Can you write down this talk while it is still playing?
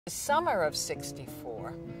The summer of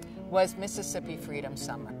 '64 was Mississippi Freedom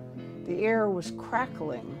Summer. The air was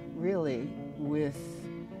crackling, really, with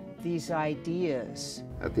these ideas.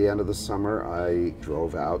 At the end of the summer, I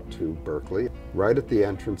drove out to Berkeley. Right at the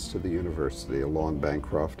entrance to the university along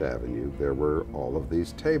Bancroft Avenue, there were all of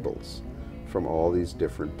these tables from all these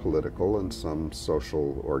different political and some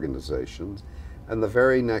social organizations. And the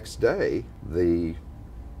very next day, the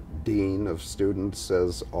dean of students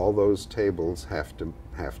says all those tables have to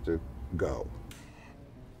go.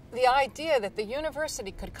 The idea that the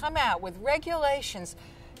university could come out with regulations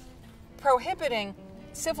prohibiting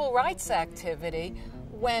civil rights activity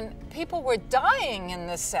when people were dying in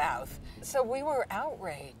the South. So we were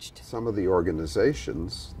outraged. Some of the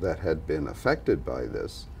organizations that had been affected by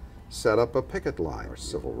this set up a picket line.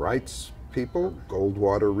 Civil rights people,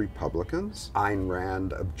 Goldwater Republicans, Ayn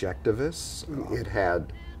Rand objectivists. It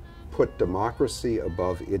had put democracy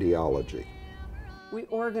above ideology. We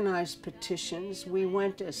organized petitions. We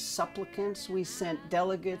went as supplicants. We sent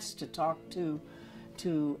delegates to talk to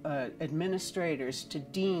administrators, to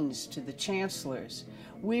deans, to the chancellors.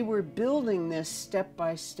 We were building this step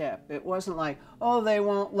by step. It wasn't like, oh, they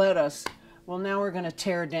won't let us. Well, now we're going to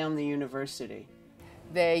tear down the university.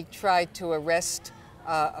 They tried to arrest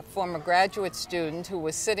a former graduate student who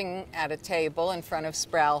was sitting at a table in front of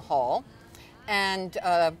Sproul Hall, and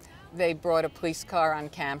they brought a police car on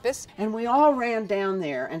campus. And we all ran down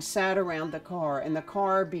there and sat around the car, and the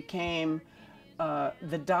car became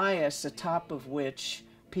the dais atop of which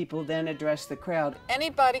people then addressed the crowd.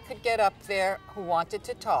 Anybody could get up there who wanted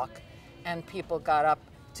to talk, and people got up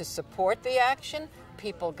to support the action,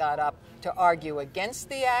 people got up to argue against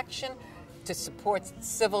the action, to support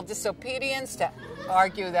civil disobedience, to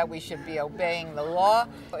argue that we should be obeying the law.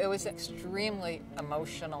 It was extremely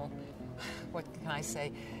emotional. What can I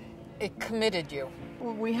say? It committed you.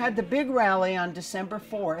 Well, we had the big rally on December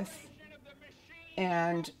 4th,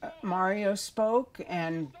 and Mario spoke,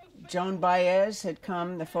 and Joan Baez had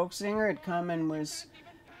come, the folk singer had come and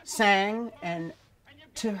sang, and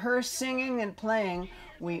to her singing and playing,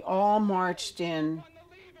 we all marched in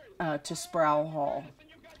to Sproul Hall.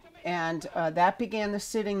 And that began the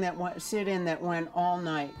sit-in that went all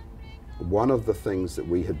night. One of the things that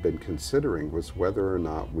we had been considering was whether or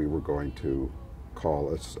not we were going to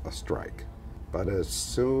call a strike. But as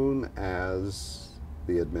soon as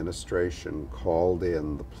the administration called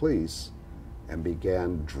in the police and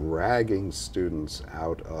began dragging students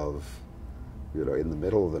out of, in the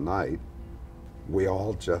middle of the night, we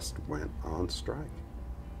all just went on strike.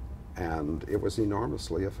 And it was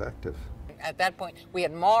enormously effective. At that point, we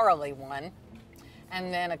had morally won.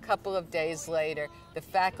 And then a couple of days later, the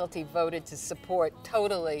faculty voted to support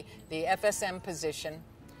totally the FSM position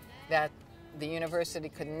that the university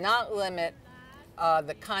could not limit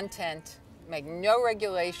the content, make no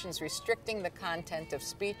regulations restricting the content of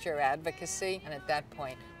speech or advocacy. And at that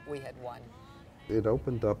point, we had won. It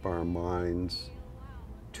opened up our minds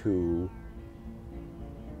to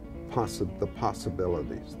the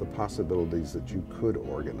possibilities that you could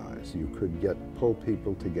organize. You could pull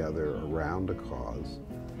people together around a cause.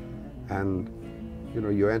 And,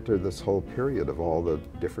 you enter this whole period of all the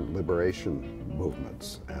different liberation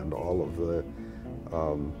movements and all of the,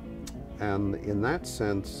 and in that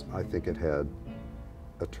sense, I think it had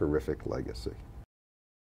a terrific legacy.